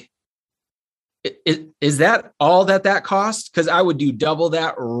 Like, is that all that costs? Because I would do double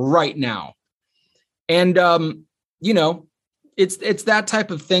that right now. And, it's that type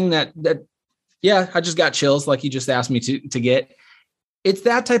of thing that, yeah, I just got chills like you just asked me to get. It's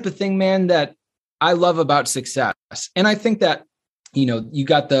that type of thing, man, that I love about success. And I think that, you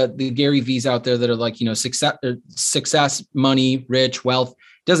got the Gary V's out there that are like, success, money, rich, wealth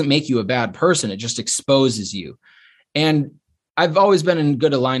doesn't make you a bad person. It just exposes you. And I've always been in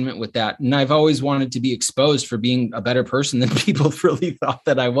good alignment with that. And I've always wanted to be exposed for being a better person than people really thought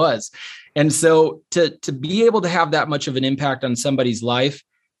that I was. And so to be able to have that much of an impact on somebody's life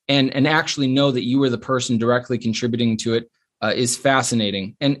and actually know that you were the person directly contributing to it is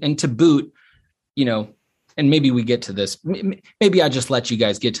fascinating. And to boot, and maybe we get to this. Maybe I just let you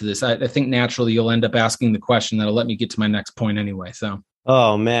guys get to this. I think naturally you'll end up asking the question that'll let me get to my next point anyway. So,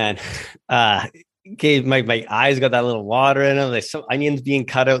 oh man, my eyes got that little water in them. There's some onions being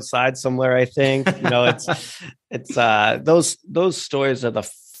cut outside somewhere. I think it's those stories are the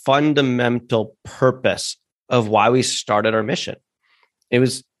fundamental purpose of why we started our mission. It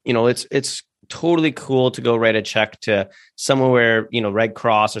was, it's totally cool to go write a check to somewhere, Red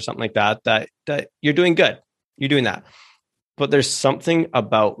Cross or something like that you're doing good. You're doing that. But there's something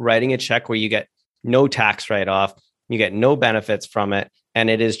about writing a check where you get no tax write-off, you get no benefits from it. And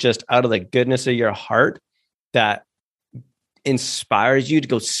it is just out of the goodness of your heart that inspires you to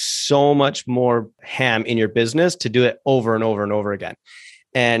go so much more ham in your business to do it over and over and over again.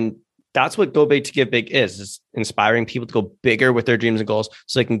 And that's what Go Big to Give Big is inspiring people to go bigger with their dreams and goals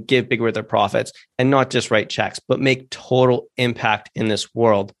so they can give bigger with their profits and not just write checks, but make total impact in this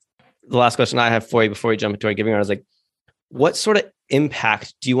world. The last question I have for you before we jump into our giving round is like, what sort of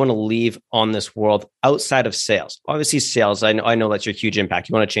impact do you want to leave on this world outside of sales? Obviously sales, I know that's your huge impact.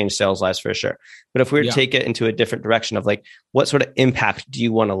 You want to change sales lives for sure. But if we were to take it into a different direction of like, what sort of impact do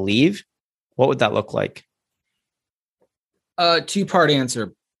you want to leave? What would that look like? Two-part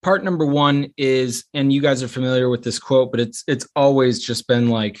answer. Part number one is, and you guys are familiar with this quote, but it's always just been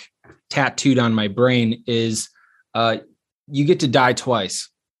like tattooed on my brain is, you get to die twice.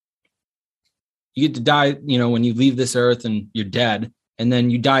 You get to die, when you leave this earth and you're dead, and then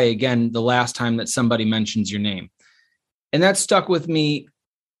you die again the last time that somebody mentions your name. And that stuck with me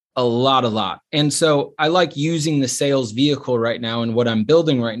a lot. And so I like using the sales vehicle right now and what I'm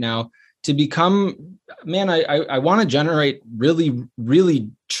building right now to become, man, I want to generate really, really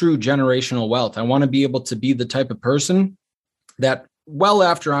true generational wealth. I want to be able to be the type of person that well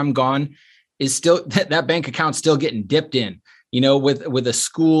after I'm gone is still that bank account still getting dipped in. With a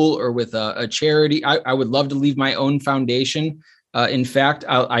school or with a charity. I would love to leave my own foundation. In fact,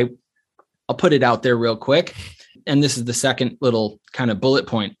 I'll put it out there real quick. And this is the second little kind of bullet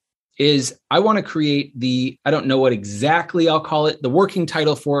point is I want to create I don't know what exactly I'll call it. The working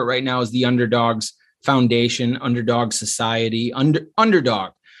title for it right now is the Underdogs Foundation, Underdog Society,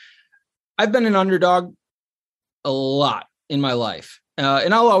 Underdog. I've been an underdog a lot in my life.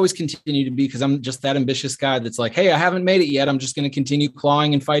 And I'll always continue to be because I'm just that ambitious guy that's like, hey, I haven't made it yet. I'm just going to continue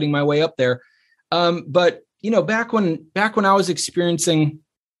clawing and fighting my way up there. But back when I was experiencing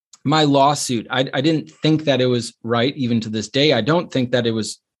my lawsuit, I didn't think that it was right. Even to this day, I don't think that it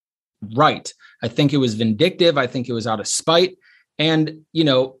was right. I think it was vindictive. I think it was out of spite. And,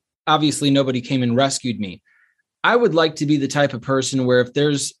 obviously nobody came and rescued me. I would like to be the type of person where if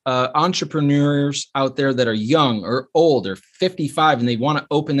there's entrepreneurs out there that are young or old or 55 and they want to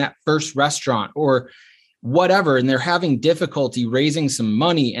open that first restaurant or whatever, and they're having difficulty raising some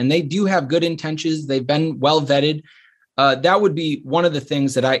money and they do have good intentions, they've been well vetted, that would be one of the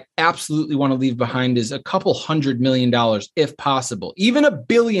things that I absolutely want to leave behind is a couple $100 million if possible, even $1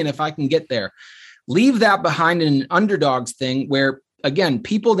 billion if I can get there. Leave that behind in an underdogs thing where, again,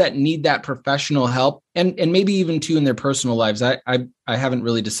 people that need that professional help and maybe even too in their personal lives. I haven't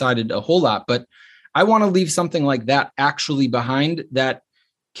really decided a whole lot, but I want to leave something like that actually behind that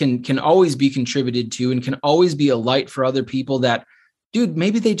can always be contributed to and can always be a light for other people that, dude,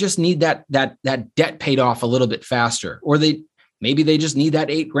 maybe they just need that debt paid off a little bit faster, or maybe they just need that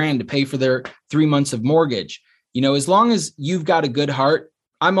 $8,000 to pay for their 3 months of mortgage. As long as you've got a good heart,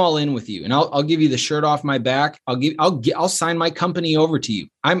 I'm all in with you, and I'll give you the shirt off my back. I'll sign my company over to you.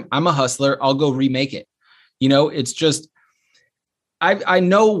 I'm a hustler. I'll go remake it. It's just, I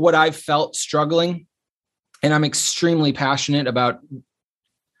know what I've felt struggling, and I'm extremely passionate about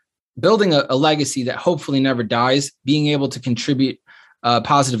building a legacy that hopefully never dies, being able to contribute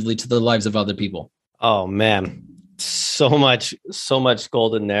positively to the lives of other people. Oh man, so much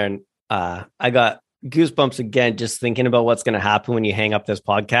gold in there. And I got goosebumps again, just thinking about what's going to happen when you hang up this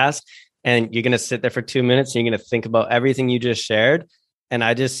podcast and you're going to sit there for 2 minutes and you're going to think about everything you just shared. And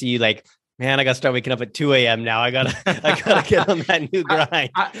I just see you like, man, I got to start waking up at 2 a.m. now. I gotta get on that new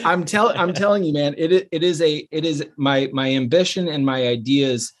grind. I'm telling you, man, it is my ambition and my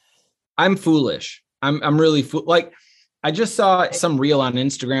ideas. I'm foolish. I'm really like, I just saw some reel on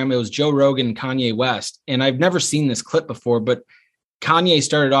Instagram. It was Joe Rogan and Kanye West. And I've never seen this clip before, but Kanye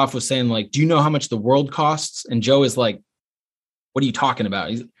started off with saying like, do you know how much the world costs? And Joe is like, what are you talking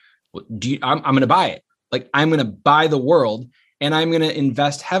about? I'm going to buy it. Like, I'm going to buy the world and I'm going to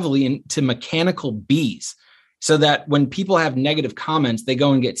invest heavily into mechanical bees so that when people have negative comments, they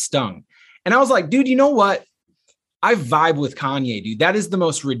go and get stung. And I was like, dude, you know what? I vibe with Kanye, dude. That is the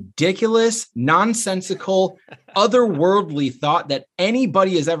most ridiculous, nonsensical, otherworldly thought that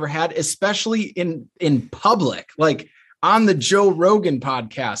anybody has ever had, especially in public, like on the Joe Rogan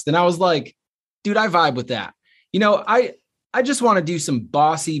podcast. And I was like, dude, I vibe with that. You know, I just want to do some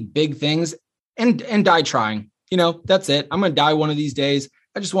bossy, big things and die trying. You know, that's it. I'm going to die one of these days.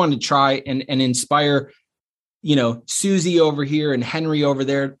 I just wanted to try and inspire, you know, Susie over here and Henry over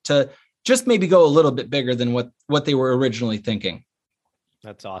there to just maybe go a little bit bigger than what they were originally thinking.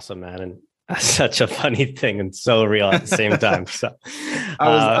 That's awesome, man. And that's such a funny thing and so real at the same time. So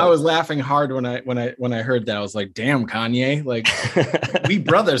I was laughing hard when I heard that. I was like, damn, Kanye, like we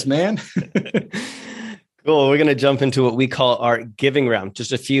brothers, man. Cool. We're going to jump into what we call our giving round.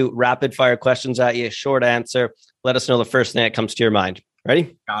 Just a few rapid fire questions at you, short answer. Let us know the first thing that comes to your mind.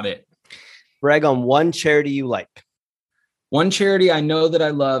 Ready? Got it. Brag on one charity you like. One charity I know that I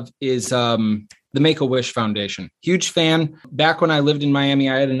love is the Make-A-Wish Foundation. Huge fan. Back when I lived in Miami,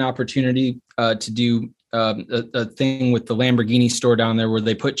 I had an opportunity to do a thing with the Lamborghini store down there where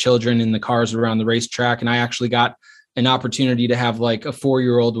they put children in the cars around the racetrack. And I actually got an opportunity to have like a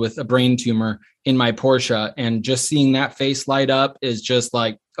 4-year-old with a brain tumor in my Porsche. And just seeing that face light up is just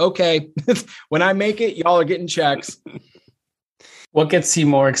like, okay, when I make it, y'all are getting checks. What gets you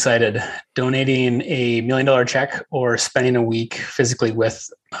more excited, donating $1 million check or spending a week physically with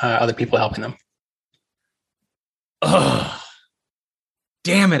other people helping them? Oh,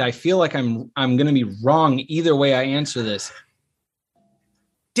 damn it. I feel like I'm going to be wrong either way I answer this.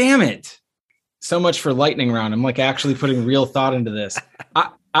 Damn it. So much for lightning round. I'm like actually putting real thought into this.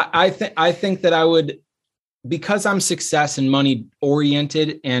 I think that I would, because I'm success and money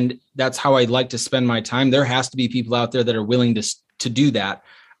oriented, and that's how I like to spend my time. There has to be people out there that are willing to do that.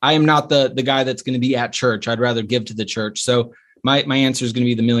 I am not the guy that's going to be at church. I'd rather give to the church. So my answer is going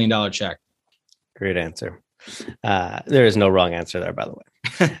to be the $1 million check. Great answer. There is no wrong answer there, by the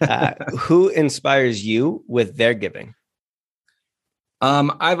way. Who inspires you with their giving?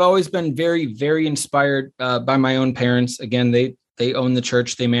 I've always been very, very inspired by my own parents. Again, they own the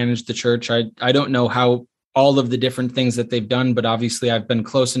church. They manage the church. I don't know how all of the different things that they've done, but obviously I've been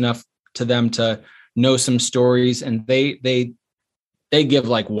close enough to them to know some stories, and they give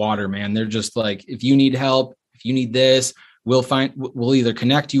like water, man. They're just like, if you need help, if you need this, we'll either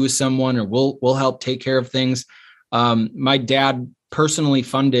connect you with someone or we'll help take care of things. My dad personally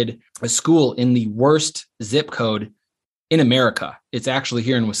funded a school in the worst zip code in America. It's actually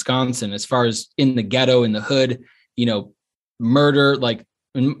here in Wisconsin, as far as in the ghetto, in the hood, you know, murder, like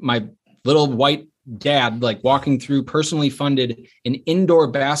my little white dad, like walking through, personally funded an indoor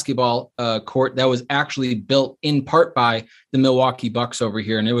basketball court that was actually built in part by the Milwaukee Bucks over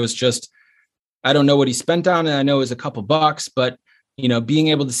here. And it was just, I don't know what he spent on it. I know it was a couple bucks, but you know, being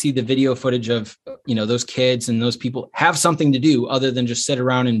able to see the video footage of, you know, those kids and those people have something to do other than just sit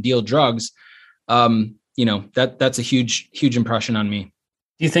around and deal drugs. You know, that's a huge impression on me.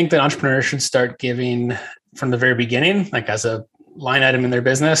 Do you think that entrepreneurs should start giving from the very beginning, like as a line item in their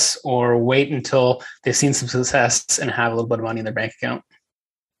business, or wait until they've seen some success and have a little bit of money in their bank account?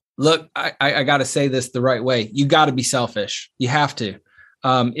 Look, I got to say this the right way. You got to be selfish. You have to.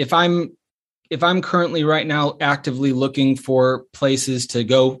 If I'm currently right now actively looking for places to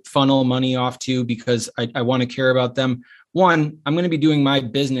go funnel money off to because I want to care about them, one, I'm going to be doing my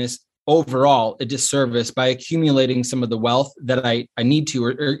business overall a disservice by accumulating some of the wealth that I need to,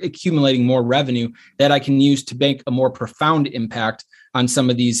 or accumulating more revenue that I can use to make a more profound impact on some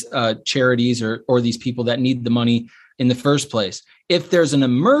of these charities or these people that need the money in the first place. If there's an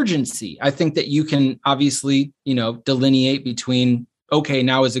emergency, I think that you can obviously, you know, delineate between, okay,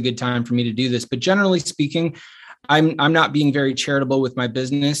 now is a good time for me to do this. But generally speaking, I'm not being very charitable with my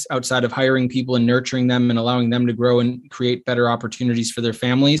business outside of hiring people and nurturing them and allowing them to grow and create better opportunities for their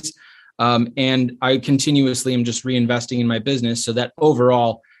families. And I continuously am just reinvesting in my business so that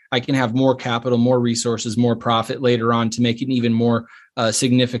overall I can have more capital, more resources, more profit later on to make an even more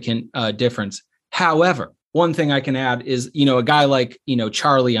significant difference. However, one thing I can add is, a guy like,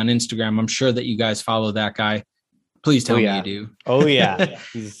 Charlie on Instagram. I'm sure that you guys follow that guy. Please tell me you do. Oh yeah.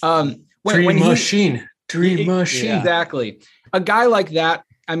 Dream machine. Exactly. A guy like that.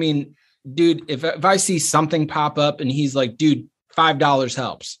 I mean, dude, if I see something pop up and he's like, dude, $5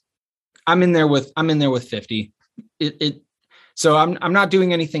 helps. I'm in there with 50. So I'm not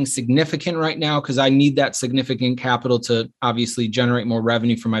doing anything significant right now because I need that significant capital to obviously generate more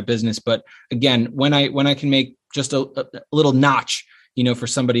revenue for my business. But again, when I can make just a little notch, for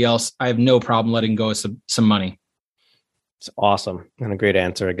somebody else, I have no problem letting go of some money. It's awesome. And a great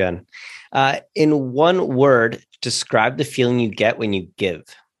answer again. In one word, describe the feeling you get when you give.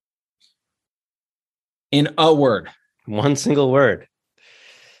 In a word. One single word.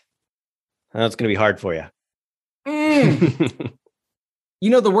 I know it's going to be hard for you.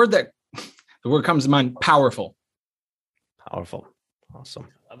 The word comes to mind, powerful. Powerful. Awesome.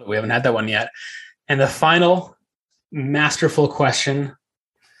 We haven't had that one yet. And the final masterful question,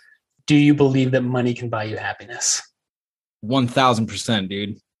 do you believe that money can buy you happiness? 1000%,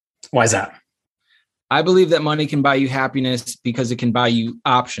 dude. Why is that? I believe that money can buy you happiness because it can buy you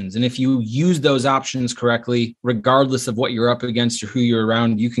options. And if you use those options correctly, regardless of what you're up against or who you're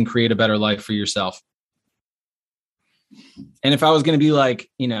around, you can create a better life for yourself. And if I was going to be like,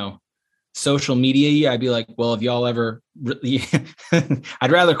 social media, I'd be like, well, if y'all ever really,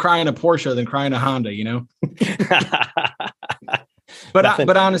 I'd rather cry in a Porsche than cry in a Honda,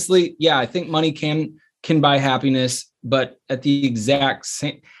 But honestly, yeah, I think money can buy happiness, but at the exact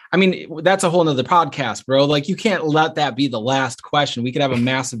same, that's a whole nother podcast, bro. Like, you can't let that be the last question. We could have a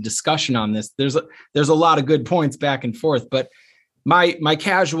massive discussion on this. There's a lot of good points back and forth, but my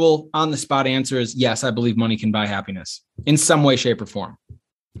casual on the spot answer is yes, I believe money can buy happiness in some way, shape, or form.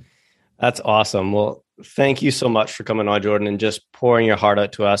 That's awesome. Well, thank you so much for coming on, Jordan, and just pouring your heart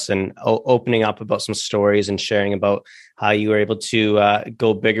out to us and opening up about some stories and sharing about how you were able to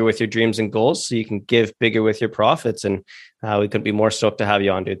go bigger with your dreams and goals so you can give bigger with your profits. And we couldn't be more stoked to have you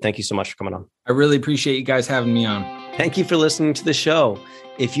on, dude. Thank you so much for coming on. I really appreciate you guys having me on. Thank you for listening to the show.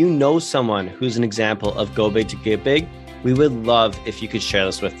 If you know someone who's an example of go big to get big, we would love if you could share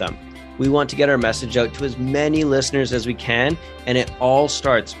this with them. We want to get our message out to as many listeners as we can, and it all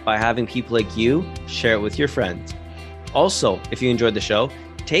starts by having people like you share it with your friends. Also, if you enjoyed the show,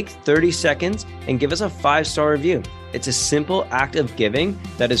 take 30 seconds and give us a 5-star review. It's a simple act of giving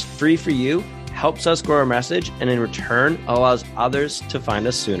that is free for you, helps us grow our message, and in return allows others to find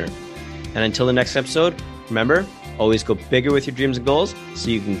us sooner. And until the next episode, remember, always go bigger with your dreams and goals so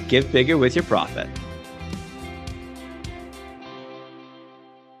you can give bigger with your profit.